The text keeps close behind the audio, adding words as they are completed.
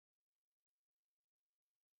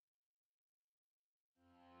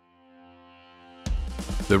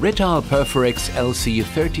The Rittal Perforex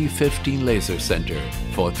LC3015 Laser Center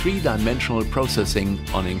for three-dimensional processing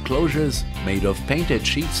on enclosures made of painted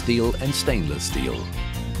sheet steel and stainless steel.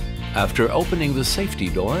 After opening the safety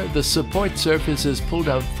door, the support surface is pulled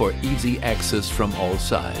out for easy access from all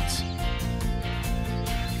sides.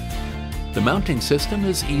 The mounting system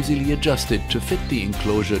is easily adjusted to fit the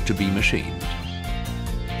enclosure to be machined.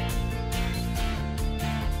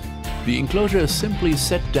 The enclosure is simply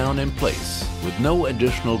set down in place with no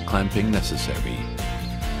additional clamping necessary.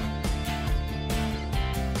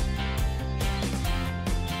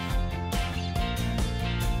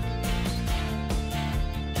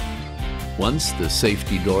 Once the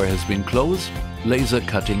safety door has been closed, laser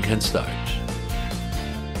cutting can start.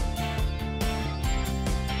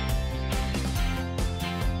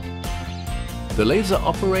 The laser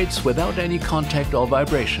operates without any contact or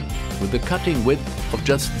vibration, with a cutting width of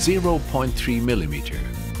just 0.3 millimeter.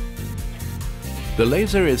 The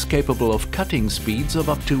laser is capable of cutting speeds of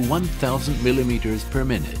up to 1000 millimeters per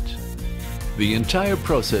minute. The entire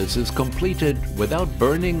process is completed without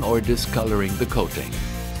burning or discoloring the coating.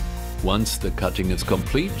 Once the cutting is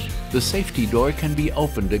complete, the safety door can be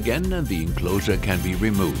opened again and the enclosure can be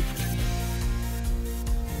removed.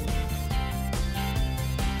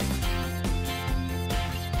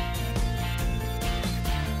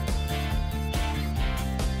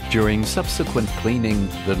 During subsequent cleaning,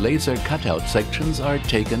 the laser cutout sections are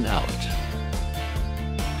taken out.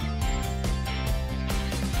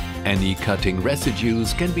 Any cutting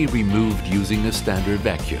residues can be removed using a standard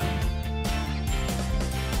vacuum.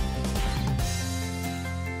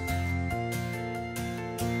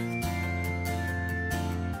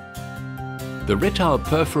 The Rittal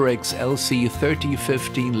Perforex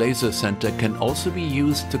LC3015 Laser Center can also be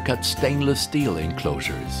used to cut stainless steel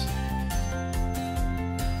enclosures.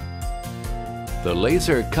 The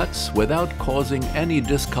laser cuts without causing any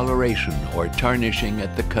discoloration or tarnishing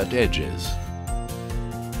at the cut edges.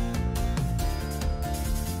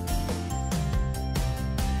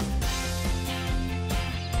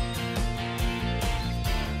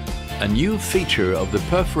 A new feature of the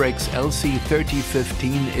Perforex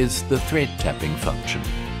LC3015 is the thread tapping function.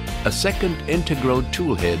 A second integral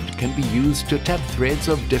tool head can be used to tap threads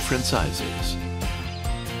of different sizes.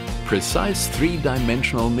 Precise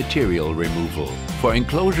three-dimensional material removal for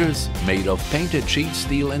enclosures made of painted sheet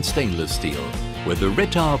steel and stainless steel with the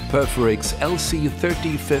Rittal Perforex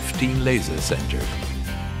LC3015 Laser Center.